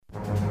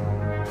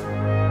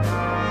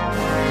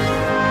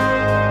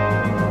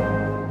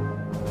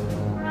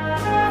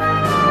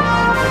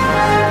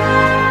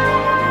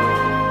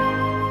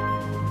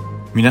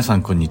皆さ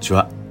んこんにち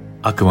は。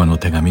悪魔の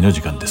手紙の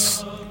時間で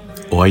す。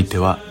お相手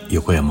は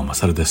横山ま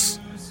さるです。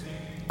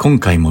今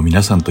回も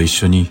皆さんと一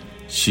緒に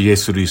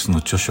C.S. ルイスの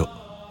著書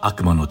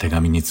悪魔の手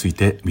紙につい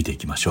て見てい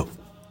きましょう。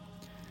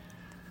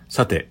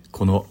さて、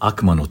この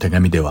悪魔の手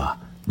紙では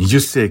20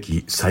世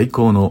紀最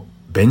高の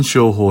弁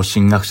証法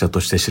神学者と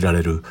して知ら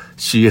れる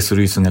C.S.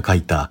 ルイスが書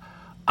いた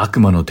悪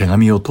魔の手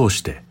紙を通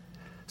して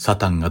サ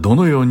タンがど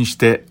のようにし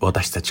て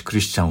私たちクリ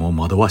スチャンを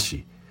惑わ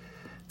し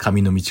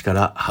神の道か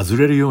ら外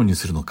れるように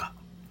するのか、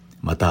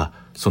また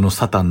その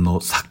サタン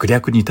の策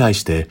略に対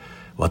して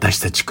私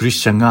たちクリ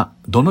スチャンが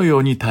どのよ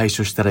うに対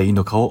処したらいい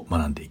のかを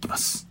学んでいきま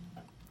す。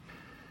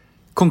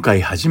今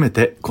回初め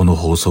てこの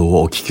放送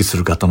をお聞きす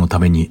る方のた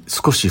めに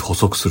少し補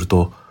足する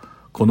と、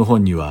この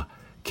本には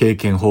経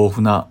験豊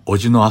富な叔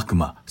父の悪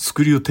魔ス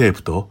クリューテー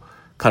プと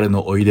彼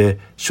の甥で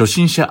初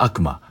心者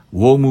悪魔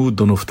ウォームウッ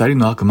ドの2人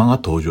の悪魔が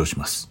登場し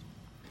ます。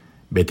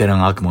ベテラ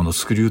ン悪魔の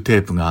スクリューテ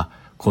ープが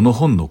この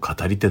本の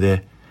語り手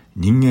で、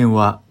人間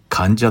は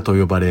患者と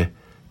呼ばれ、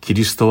キ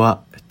リスト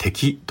は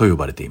敵と呼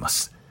ばれていま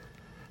す。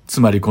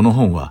つまりこの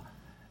本は、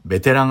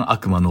ベテラン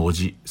悪魔の叔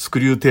父スク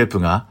リューテー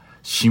プが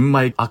新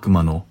米悪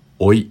魔の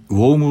甥ウ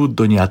ォームウッ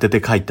ドに当て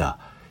て書いた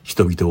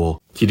人々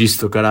をキリス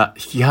トから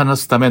引き離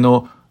すため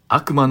の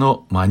悪魔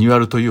のマニュア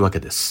ルというわけ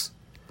です。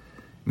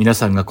皆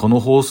さんがこの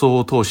放送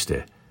を通し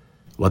て、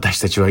私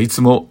たちはい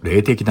つも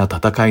霊的な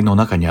戦いの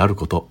中にある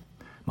こと、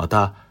ま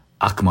た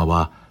悪魔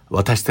は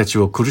私たち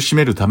を苦し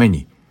めるため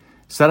に、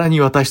さらに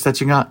私た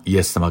ちがイ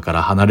エス様か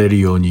ら離れる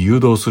ように誘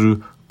導す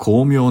る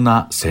巧妙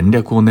な戦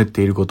略を練っ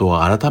ていることを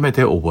改め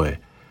て覚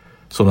え、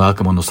その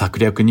悪魔の策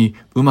略に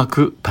うま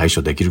く対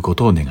処できるこ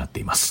とを願って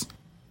います。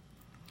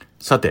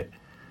さて、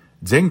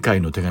前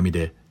回の手紙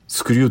で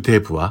スクリューテ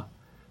ープは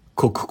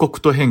刻々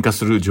と変化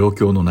する状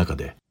況の中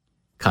で、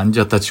患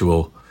者たち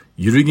を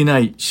揺るぎな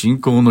い信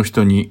仰の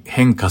人に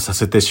変化さ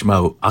せてしま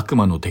う悪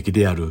魔の敵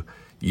である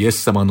イエ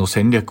ス様の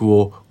戦略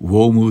をウ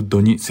ォームウッド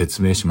に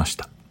説明しまし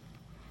た。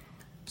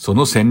そ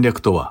の戦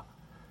略とは、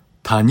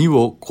谷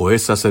を越え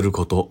させる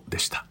ことで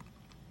した。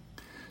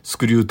ス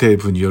クリューテー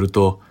プによる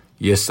と、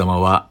イエス様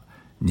は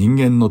人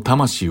間の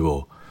魂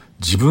を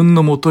自分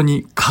のもと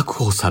に確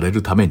保され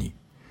るために、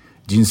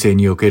人生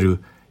におけ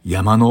る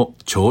山の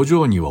頂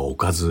上には置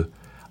かず、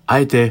あ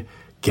えて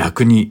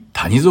逆に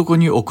谷底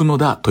に置くの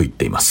だと言っ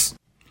ています。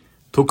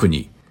特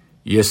に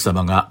イエス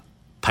様が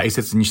大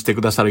切にしてく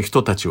ださる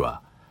人たち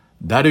は、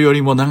誰よ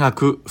りも長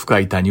く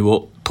深い谷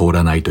を通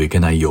らないといけ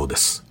ないようで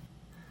す。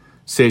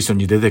聖書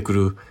に出てく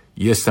る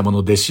イエス様の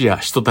弟子や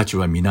人たち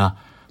は皆、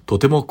と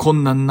ても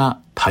困難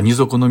な谷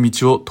底の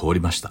道を通り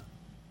ました。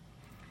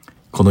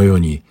このよう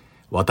に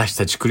私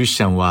たちクリス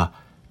チャンは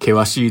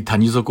険しい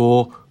谷底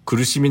を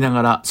苦しみな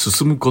がら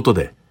進むこと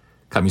で、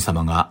神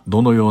様が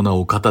どのような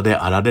お方で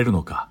あられる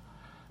のか、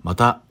ま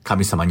た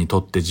神様にと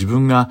って自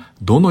分が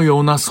どのよ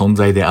うな存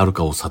在である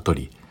かを悟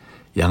り、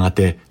やが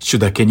て主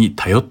だけに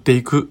頼って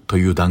いくと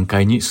いう段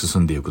階に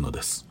進んでいくの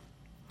です。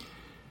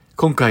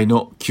今回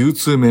の9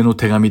通目の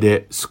手紙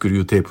でスクリ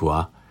ューテープ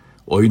は、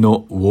甥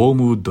のウォー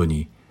ムウッド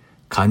に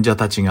患者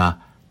たちが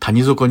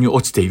谷底に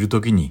落ちている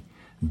時に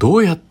ど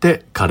うやっ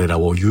て彼ら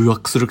を誘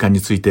惑するか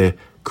について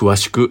詳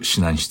しく指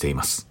南してい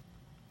ます。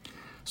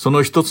そ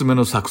の一つ目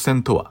の作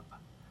戦とは、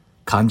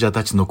患者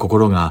たちの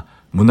心が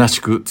虚し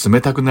く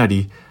冷たくな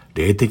り、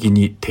霊的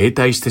に停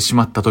滞してし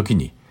まった時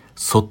に、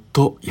そっ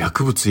と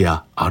薬物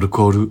やアル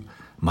コール、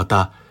ま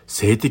た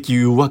性的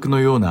誘惑の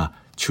ような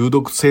中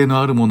毒性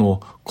のあるもの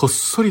をこっ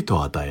そり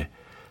と与え、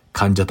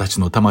患者たち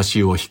の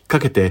魂を引っ掛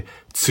けて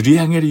釣り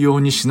上げるよ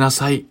うにしな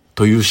さい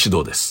という指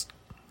導です。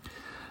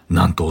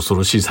なんと恐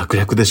ろしい策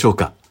略でしょう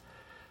か。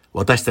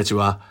私たち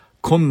は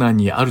困難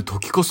にある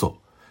時こそ、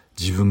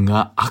自分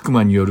が悪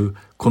魔による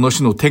この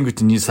種の手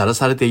口にさら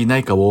されていな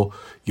いかを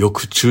よ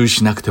く注意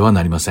しなくては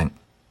なりません。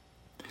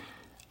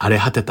荒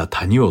れ果てた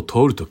谷を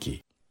通ると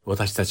き、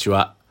私たち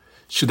は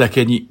主だ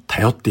けに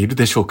頼っている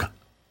でしょうか。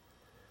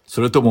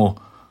それと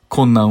も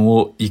困難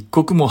を一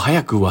刻も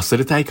早く忘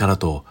れたいから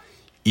と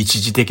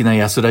一時的な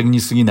安らぎに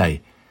過ぎな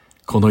い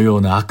このよ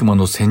うな悪魔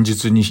の戦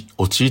術に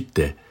陥っ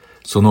て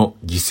その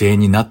犠牲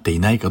になってい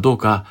ないかどう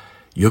か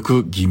よ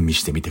く吟味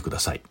してみてくだ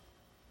さい。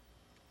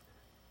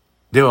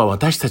では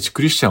私たち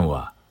クリスチャン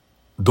は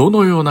ど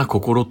のような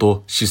心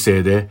と姿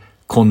勢で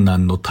困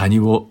難の谷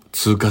を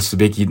通過す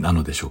べきな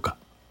のでしょうか。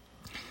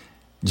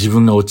自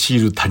分が陥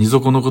る谷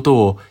底のこと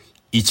を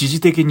一時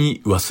的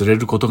に忘れ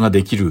ることが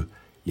できる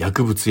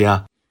薬物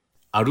や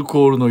アル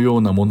コールのよ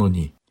うなもの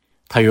に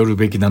頼る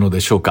べきなので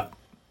しょうか。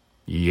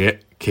いい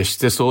え、決し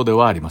てそうで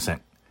はありませ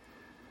ん。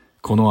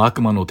この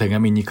悪魔の手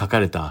紙に書か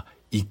れた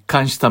一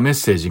貫したメッ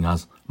セージが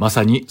ま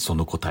さにそ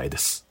の答えで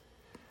す。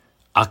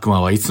悪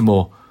魔はいつ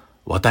も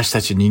私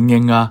たち人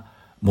間が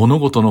物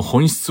事の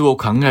本質を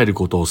考える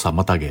ことを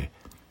妨げ、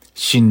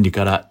真理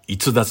から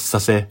逸脱さ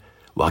せ、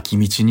脇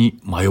道に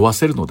迷わ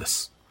せるので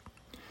す。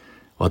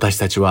私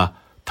たちは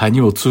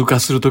谷を通過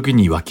するとき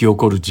に湧き起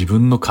こる自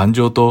分の感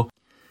情と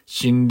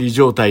心理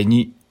状態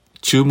に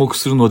注目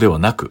するのでは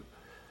なく、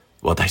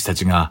私た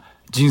ちが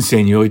人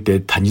生において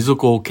谷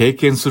底を経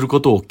験する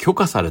ことを許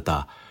可され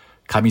た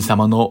神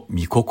様の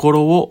御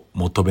心を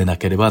求めな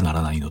ければな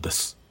らないので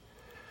す。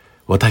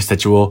私た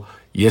ちを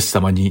イエス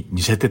様に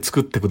似せて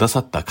作ってくださ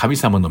った神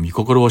様の御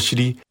心を知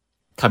り、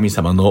神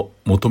様の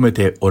求め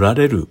ておら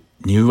れる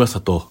柔和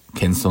さと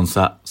謙遜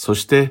さ、そ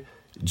して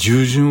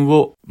従順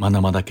を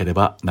学ばなけれ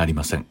ばなり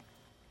ません。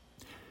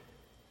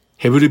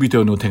ヘブル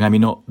人への手紙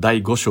の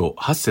第5章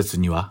8節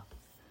には、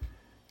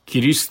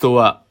キリスト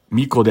は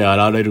御子であ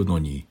られるの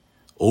に、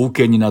お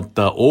受けになっ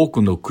た多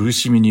くの苦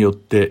しみによっ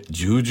て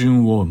従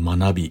順を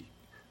学び、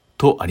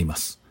とありま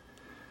す。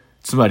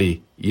つま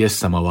り、イエス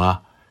様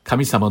は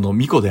神様の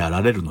御子であ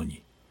られるの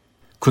に、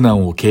苦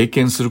難を経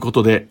験するこ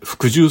とで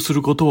服従す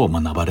ることを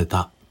学ばれ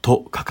た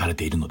と書かれ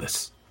ているので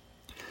す。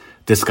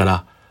ですか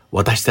ら、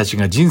私たち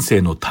が人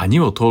生の谷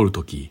を通る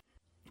とき、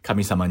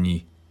神様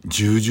に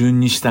従順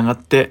に従っ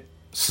て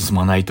進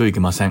まないといけ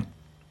ません。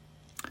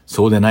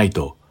そうでない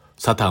と、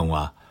サタン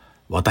は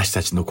私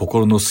たちの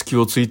心の隙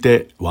をつい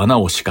て罠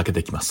を仕掛け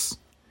てきま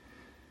す。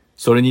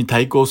それに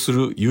対抗す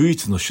る唯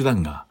一の手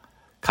段が、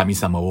神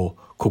様を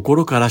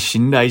心から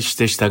信頼し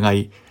て従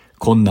い、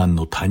困難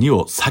の谷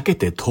を避け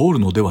て通る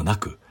のではな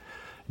く、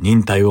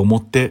忍耐を持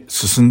って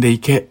進んでい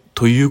け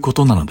というこ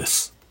となので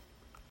す。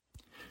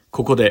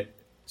ここで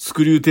ス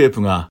クリューテー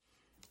プが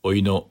甥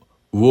いの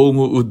ウォー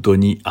ムウッド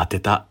に宛て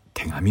た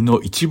手紙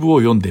の一部を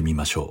読んでみ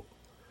ましょう。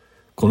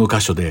この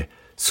箇所で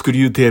スク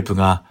リューテープ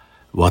が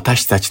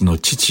私たちの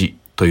父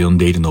と呼ん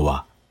でいるの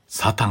は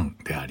サタン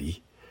であ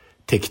り、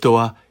敵と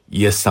は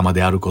イエス様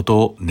であること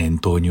を念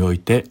頭に置い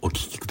てお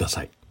聞きくだ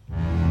さい。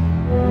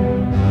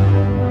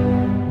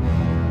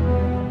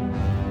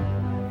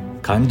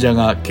患者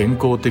が健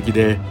康的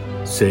で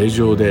正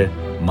常で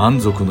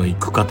満足のい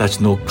く形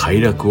の快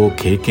楽を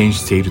経験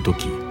していると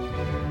き、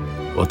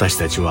私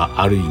たち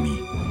はある意味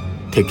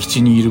敵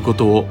地にいるこ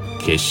とを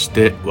決し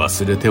て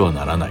忘れては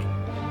ならない。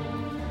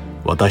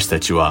私た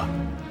ちは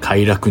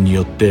快楽に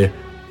よって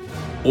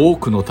多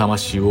くの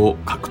魂を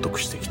獲得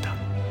してきた。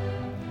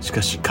し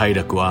かし快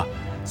楽は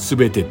す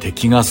べて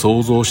敵が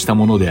創造した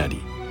ものであ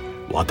り、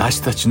私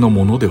たちの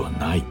ものでは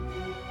ない。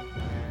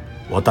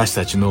私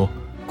たちの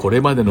こ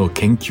れまでの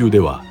研究で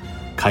は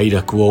快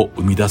楽を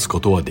生み出すこ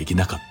とはでき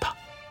なかった。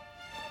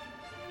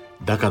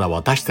だから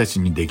私たち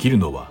にできる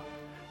のは、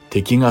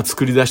敵が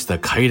作り出した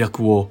快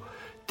楽を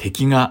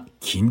敵が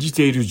禁じ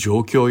ている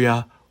状況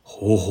や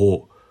方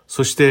法、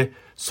そして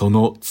そ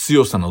の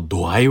強さの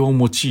度合いを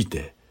用い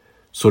て、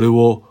それ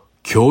を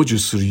享受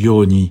する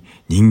ように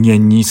人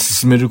間に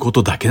進めるこ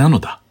とだけなの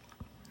だ。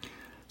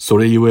そ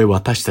れゆえ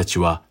私たち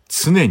は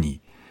常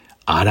に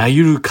あら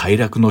ゆる快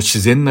楽の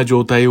自然な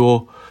状態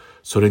を、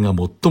それが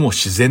最も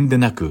自然で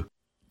なく、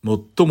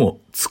最も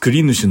作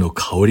り主の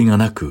香りが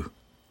なく、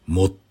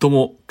最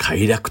も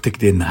快楽的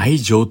でない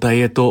状態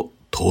へと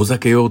遠ざ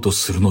けようと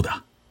するの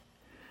だ。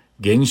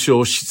減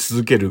少し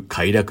続ける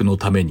快楽の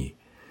ために、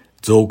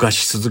増加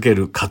し続け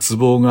る渇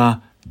望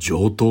が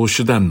常套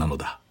手段なの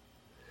だ。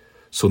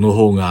その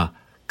方が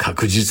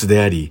確実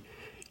であり、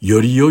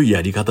より良い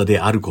やり方で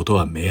あること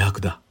は明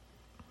白だ。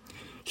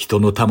人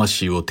の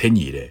魂を手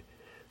に入れ、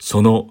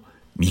その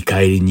見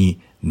返りに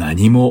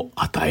何も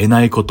与え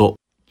ないこと。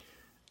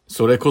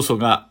それこそ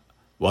が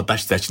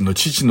私たちの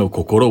父の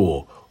心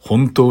を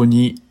本当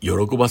に喜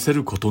ばせ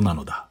ることな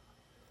のだ。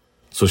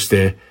そし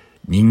て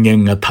人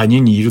間が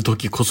谷にいると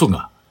きこそ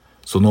が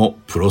その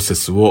プロセ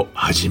スを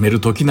始める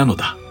ときなの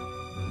だ。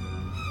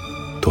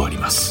とあり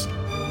ます。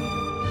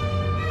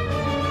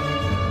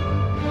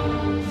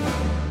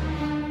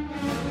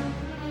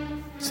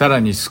さら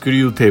にスクリ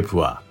ューテープ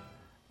は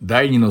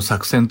第二の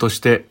作戦とし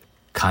て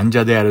患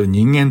者である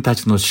人間た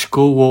ちの思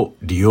考を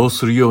利用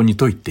するように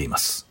と言っていま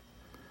す。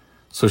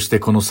そして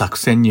この作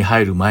戦に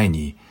入る前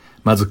に、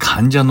まず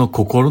患者の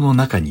心の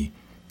中に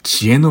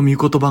知恵の御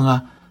言葉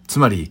が、つ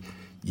まり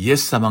イエ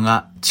ス様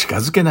が近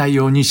づけない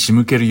ように仕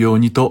向けるよう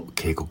にと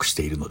警告し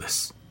ているので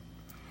す。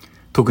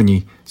特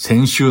に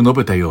先週述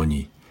べたよう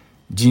に、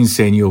人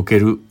生におけ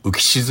る浮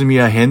き沈み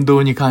や変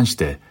動に関し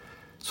て、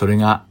それ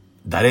が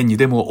誰に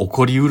でも起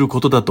こりうる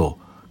ことだと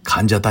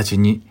患者たち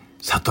に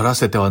悟ら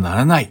せてはな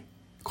らない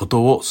こ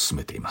とを進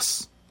めていま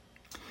す。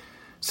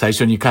最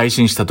初に改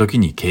心した時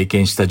に経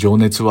験した情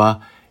熱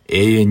は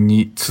永遠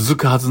に続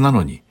くはずな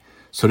のに、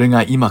それ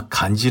が今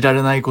感じら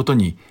れないこと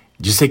に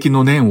自責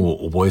の念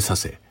を覚えさ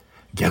せ、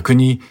逆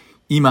に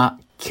今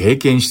経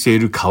験してい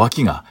る渇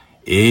きが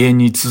永遠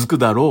に続く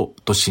だろ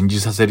うと信じ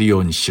させるよ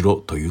うにしろ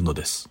というの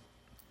です。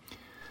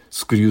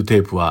スクリュー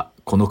テープは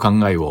この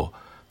考えを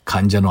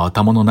患者の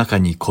頭の中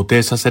に固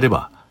定させれ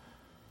ば、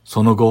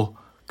その後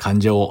患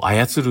者を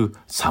操る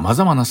様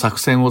々な作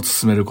戦を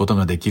進めること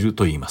ができる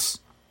と言いま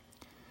す。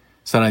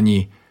さら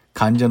に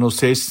患者の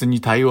性質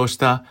に対応し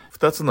た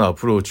2つのア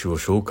プローチを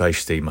紹介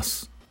していま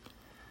す。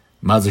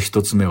まず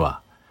1つ目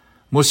は、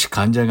もし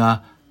患者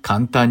が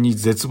簡単に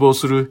絶望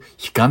する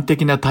悲観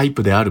的なタイ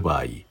プである場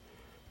合、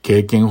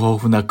経験豊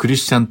富なクリ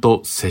スチャン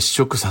と接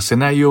触させ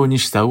ないように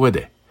した上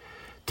で、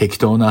適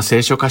当な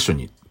聖書箇所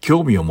に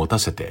興味を持た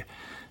せて、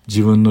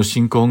自分の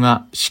信仰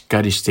がしっ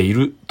かりしてい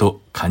ると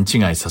勘違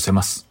いさせ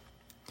ます。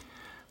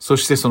そ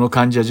してその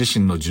患者自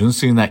身の純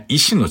粋な意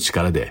志の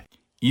力で、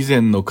以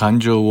前の感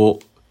情を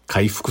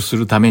回復す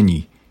るため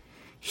に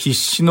必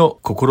死の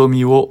試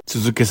みを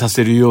続けさ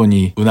せるよう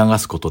に促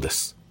すことで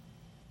す。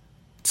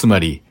つま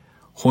り、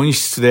本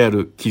質であ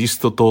るキリス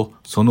トと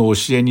その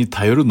教えに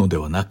頼るので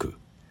はなく、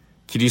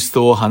キリス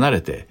トを離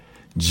れて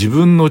自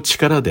分の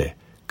力で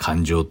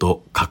感情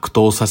と格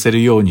闘させ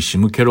るように仕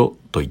向けろ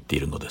と言って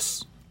いるので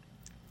す。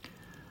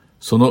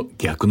その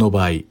逆の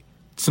場合、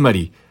つま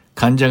り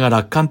患者が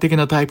楽観的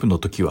なタイプの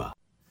時は、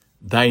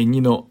第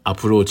2のア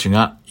プローチ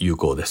が有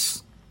効で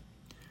す。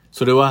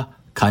それは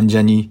患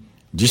者に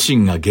自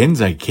身が現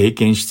在経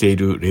験してい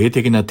る霊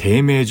的な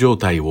低迷状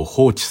態を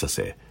放置さ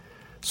せ、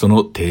そ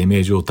の低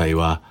迷状態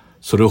は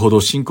それほ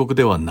ど深刻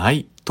ではな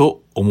い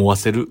と思わ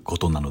せるこ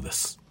となので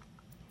す。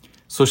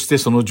そして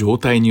その状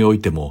態におい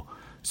ても、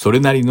それ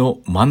なりの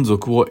満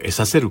足を得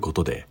させるこ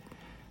とで、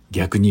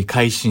逆に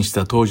改心し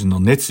た当時の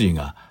熱意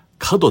が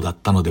過度だっ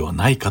たのでは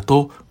ないか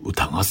と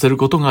疑わせる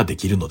ことがで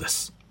きるので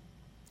す。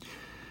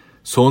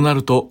そうな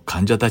ると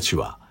患者たち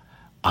は、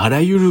あ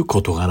らゆる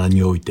事柄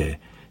において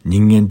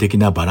人間的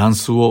なバラン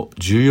スを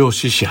重要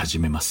視し始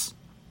めます。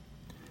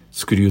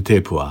スクリューテ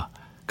ープは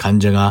患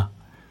者が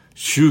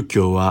宗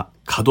教は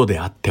過度で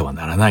あっては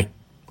ならない。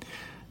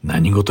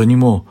何事に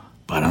も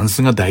バラン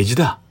スが大事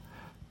だ。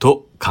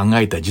と考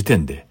えた時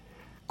点で、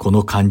こ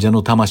の患者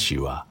の魂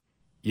は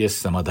イエ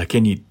ス様だ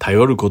けに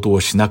頼ることを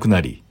しなくな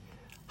り、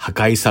破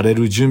壊され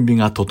る準備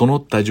が整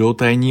った状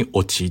態に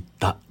陥っ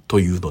たと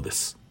いうので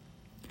す。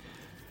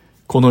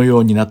このよ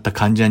うになった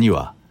患者に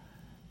は、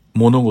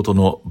物事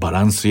のバ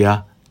ランス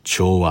や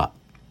調和、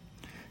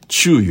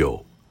中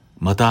庸、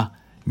また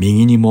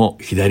右にも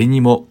左に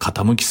も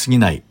傾きすぎ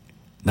ない、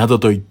など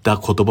といった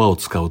言葉を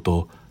使う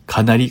と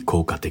かなり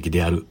効果的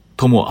である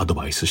ともアド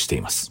バイスして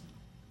います。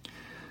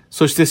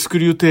そしてスク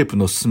リューテープ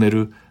の進め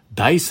る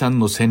第3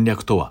の戦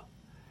略とは、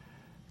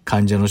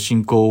患者の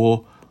信仰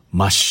を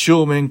真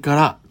正面か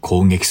ら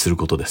攻撃する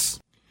ことで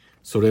す。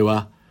それ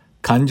は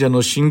患者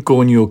の信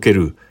仰におけ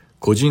る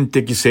個人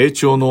的成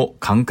長の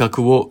感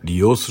覚を利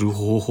用する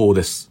方法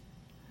です。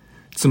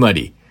つま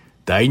り、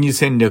第2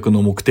戦略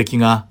の目的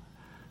が、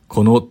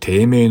この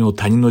低迷の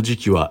谷の時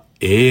期は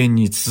永遠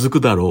に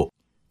続くだろ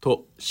う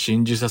と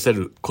信じさせ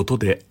ること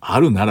であ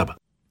るならば、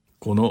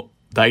この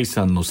第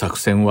3の作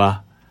戦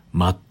は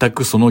全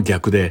くその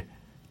逆で、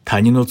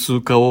谷の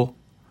通過を、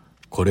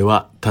これ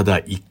はただ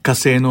一過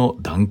性の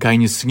段階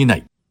に過ぎな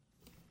い。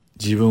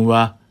自分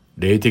は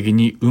霊的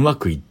にうま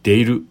くいって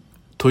いる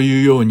と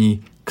いうよう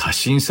に過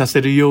信さ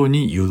せるよう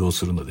に誘導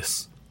するので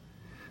す。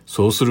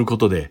そうするこ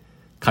とで、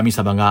神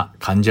様が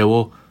患者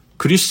を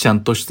クリスチャ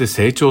ンとして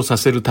成長さ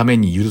せるため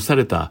に許さ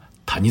れた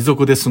谷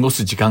底で過ご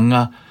す時間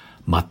が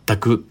全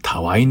く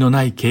たわいの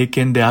ない経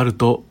験である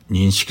と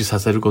認識さ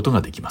せること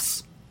ができま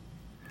す。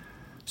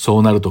そ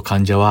うなると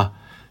患者は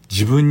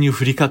自分に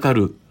降りかか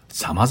る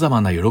様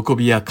々な喜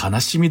びや悲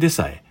しみで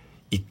さえ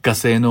一過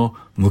性の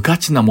無価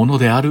値なもの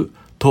である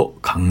と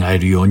考え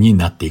るように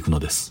なっていくの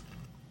です。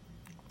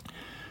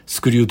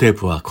スクリューテー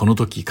プはこの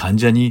時患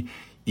者に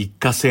一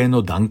過性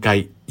の段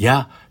階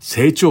や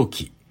成長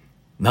期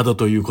など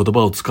という言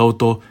葉を使う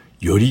と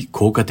より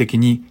効果的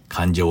に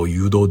患者を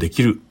誘導で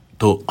きる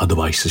とアド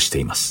バイスして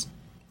います。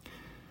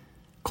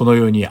この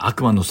ように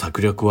悪魔の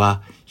策略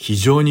は非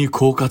常に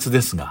狡猾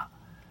ですが、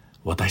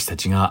私た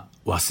ちが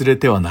忘れ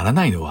てはなら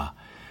ないのは、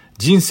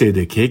人生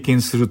で経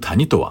験する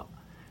谷とは、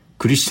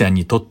クリスチャン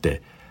にとっ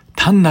て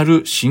単な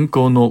る信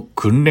仰の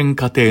訓練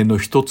過程の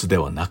一つで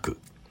はなく、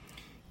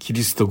キ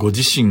リストご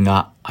自身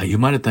が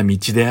歩まれた道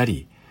であ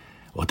り、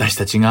私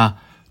たちが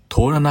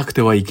通らなく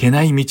てはいけ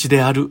ない道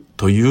である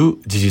という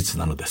事実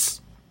なので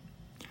す。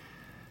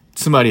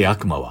つまり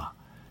悪魔は、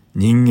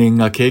人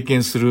間が経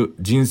験する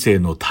人生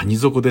の谷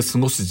底で過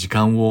ごす時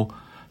間を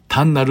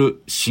単な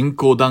る信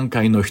仰段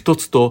階の一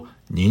つと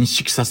認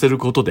識させる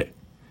ことで、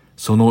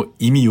その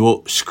意味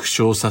を縮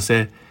小さ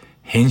せ、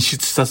変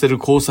質させる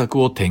工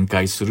作を展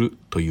開する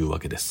というわ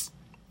けです。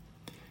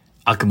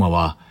悪魔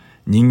は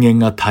人間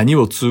が谷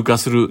を通過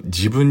する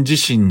自分自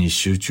身に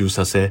集中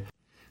させ、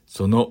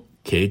その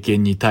経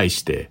験に対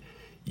して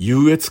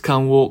優越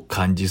感を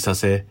感じさ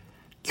せ、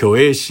虚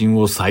栄心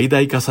を最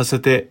大化させ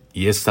て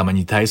イエス様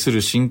に対す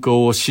る信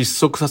仰を失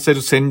速させ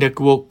る戦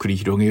略を繰り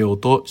広げよう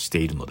として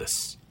いるので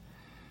す。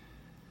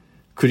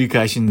繰り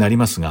返しになり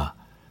ますが、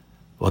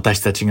私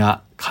たち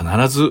が必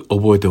ず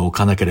覚えてお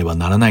かなければ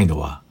ならないの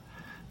は、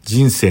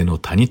人生の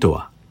谷と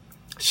は、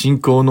信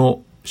仰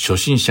の初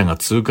心者が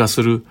通過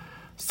する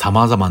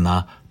様々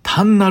な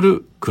単な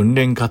る訓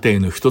練過程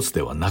の一つ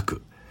ではな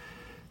く、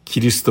キ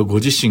リストご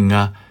自身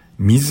が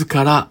自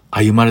ら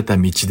歩まれた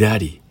道であ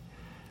り、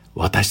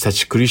私た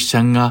ちクリスチ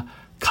ャンが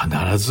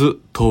必ず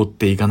通っ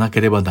ていかな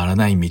ければなら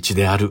ない道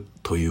である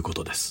というこ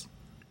とです。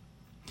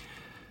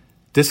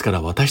ですか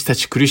ら私た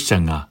ちクリスチ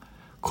ャンが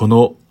こ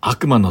の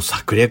悪魔の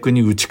策略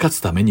に打ち勝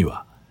つために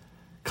は、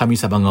神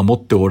様が持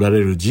っておら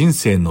れる人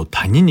生の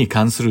谷に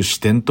関する視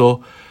点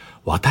と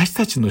私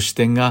たちの視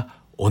点が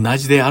同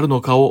じである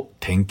のかを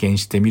点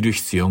検してみる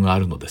必要があ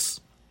るので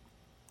す。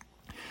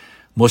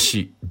も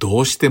し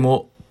どうして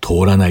も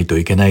通らないと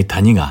いけない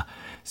谷が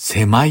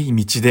狭い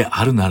道で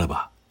あるなら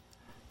ば、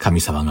神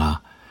様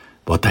が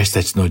私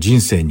たちの人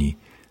生に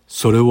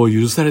それを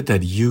許された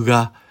理由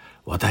が、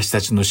私た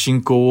ちの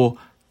信仰を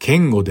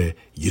堅固で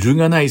揺る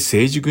がない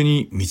成熟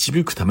に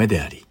導くためで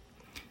あり、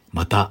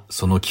また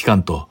その期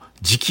間と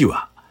時期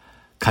は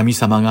神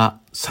様が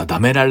定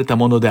められた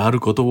ものである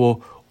こと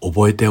を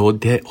覚えておい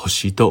てほ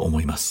しいと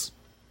思います。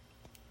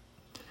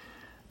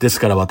です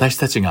から私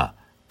たちが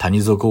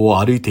谷底を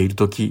歩いている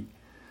とき、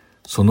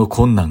その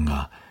困難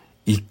が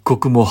一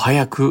刻も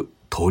早く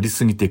通り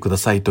過ぎてくだ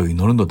さいと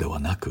祈るのでは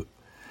なく、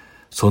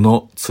そ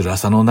の辛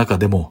さの中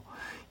でも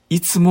い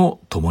つ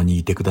も共に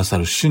いてくださ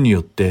る主に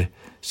よって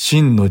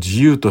真の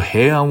自由と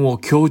平安を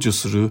享受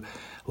する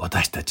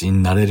私たち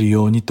になれる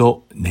ように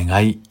と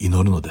願い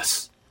祈るので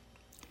す。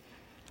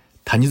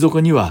谷底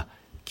には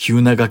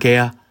急な崖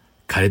や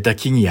枯れた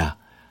木々や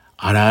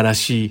荒々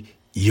し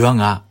い岩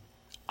が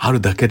あ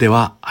るだけで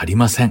はあり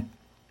ません。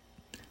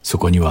そ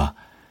こには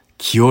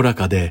清ら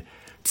かで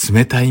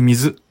冷たい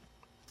水、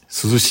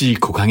涼しい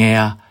木陰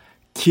や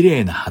綺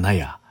麗な花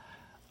や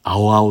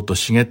青々と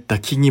茂った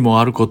木々も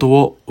あること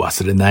を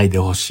忘れないで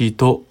ほしい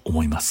と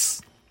思いま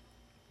す。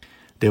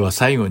では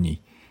最後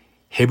に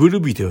ヘブ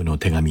ル人への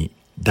手紙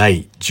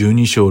第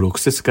12章6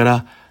節か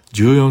ら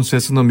14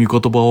節の御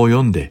言葉を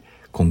読んで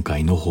今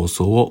回の放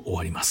送を終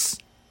わりま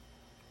す。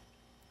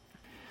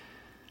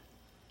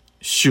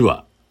主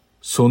は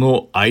そ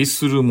の愛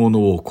する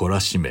者を懲ら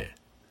しめ、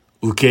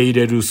受け入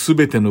れるす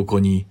べての子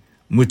に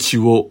鞭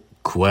を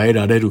加え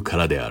られるか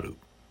らである。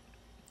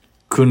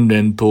訓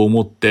練と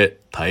思って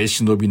耐え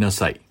忍びな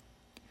さい。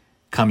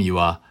神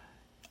は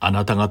あ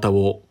なた方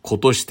を子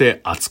として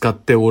扱っ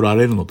ておら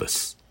れるので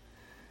す。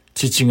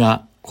父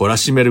が懲ら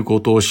しめるこ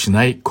とをし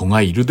ない子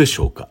がいるでし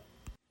ょうか。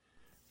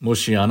も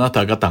しあな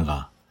た方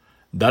が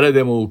誰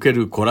でも受け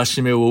る懲ら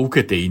しめを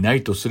受けていな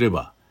いとすれ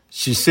ば、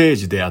私生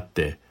児であっ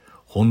て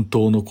本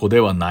当の子で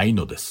はない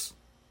のです。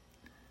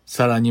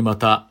さらにま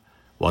た、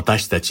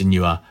私たちに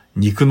は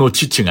肉の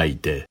父がい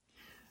て、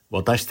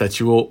私た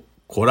ちを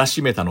懲ら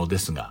しめたので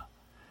すが、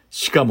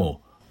しか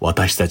も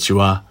私たち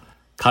は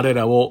彼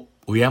らを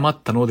敬っ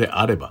たので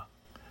あれば、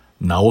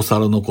なおさ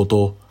らのこ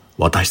と、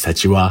私た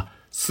ちは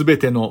すべ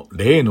ての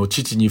霊の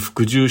父に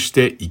服従し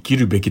て生き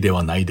るべきで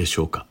はないでし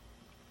ょうか。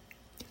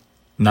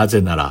な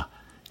ぜなら、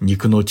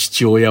肉の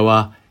父親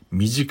は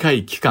短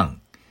い期間、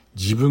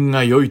自分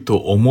が良いと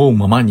思う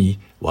ままに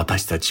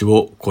私たち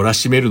を懲ら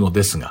しめるの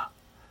ですが、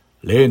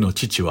霊の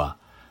父は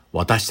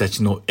私た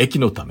ちの益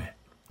のため、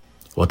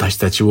私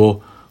たち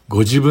をご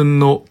自分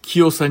の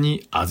清さ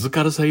に預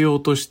からせよ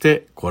うとし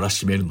て懲ら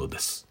しめるので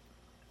す。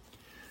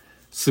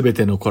すべ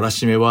ての懲ら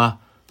しめは、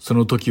そ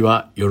の時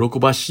は喜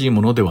ばしい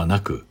ものではな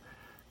く、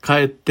か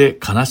えって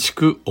悲し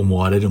く思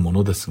われるも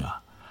のです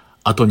が、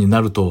後にな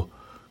ると、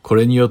こ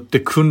れによって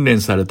訓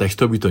練された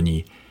人々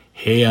に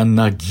平安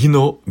な義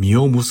の実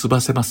を結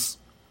ばせます。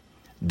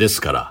で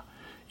すから、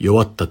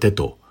弱った手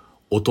と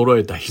衰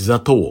えた膝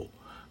とを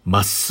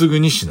まっすぐ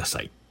にしなさ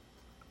い。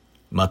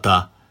ま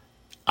た、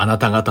あな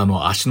た方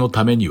の足の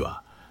ために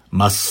は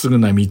まっすぐ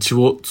な道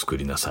を作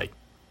りなさい。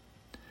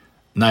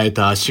なえ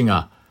た足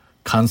が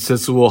関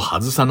節を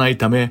外さない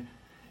ため、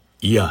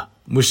いや、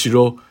むし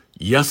ろ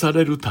癒さ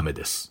れるため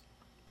です。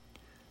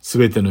す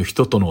べての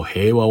人との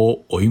平和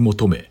を追い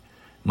求め、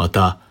ま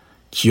た、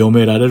清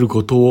められる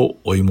ことを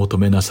追い求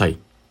めなさい。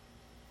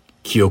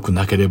清く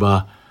なけれ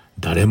ば、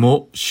誰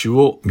も主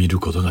を見る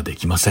ことがで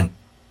きません。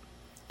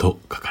と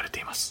書かれて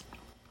います。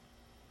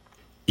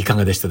いか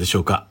がでしたでしょ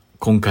うか。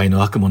今回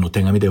の悪魔の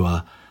手紙で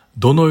は、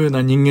どのよう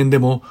な人間で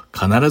も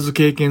必ず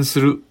経験す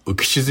る浮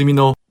き沈み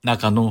の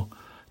中の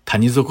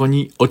谷底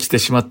に落ちて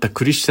しまった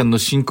クリスチャンの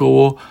信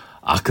仰を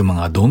悪魔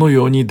がどの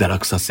ように堕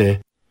落さ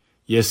せ、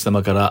イエス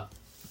様から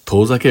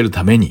遠ざける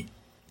ために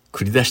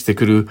繰り出して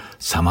くる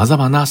様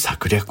々な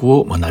策略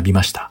を学び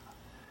ました。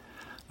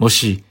も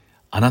し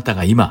あなた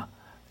が今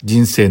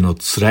人生の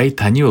辛い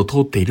谷を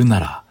通っているな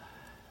ら、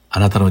あ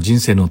なたの人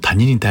生の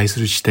谷に対す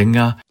る視点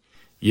が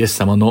イエス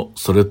様の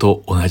それ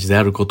と同じで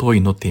あることを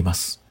祈っていま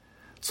す。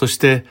そし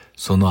て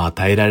その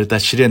与えられた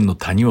試練の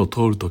谷を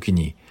通るとき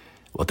に、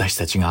私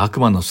たちが悪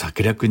魔の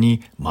策略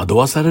に惑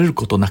わされる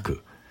ことな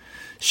く、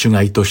主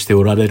が意図して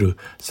おられる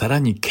さら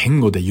に堅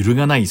固で揺る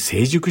がない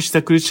成熟し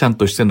たクリスチャン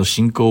としての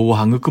信仰を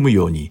育む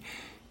ように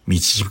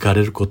導か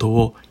れること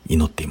を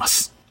祈っていま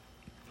す。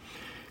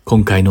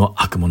今回の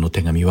悪魔の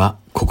手紙は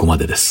ここま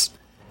でです。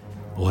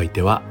お相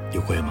手は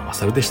横山ま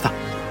さるでした。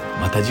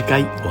また次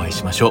回お会い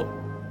しましょ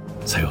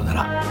う。さような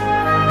ら。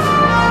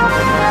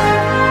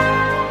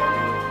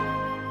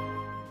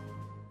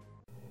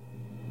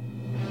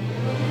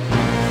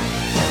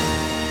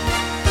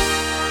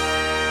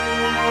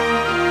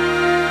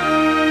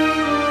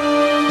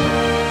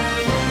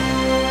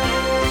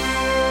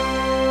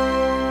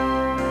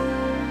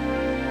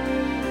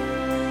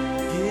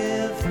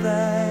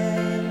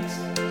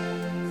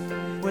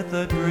With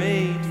a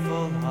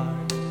grateful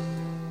heart,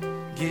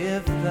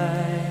 give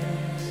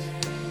thanks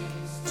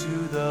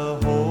to the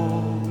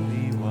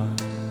Holy One.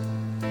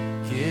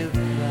 Give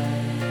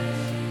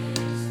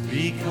thanks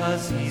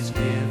because He's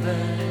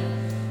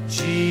given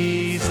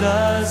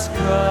Jesus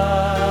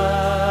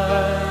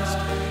Christ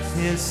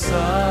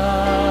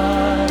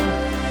Son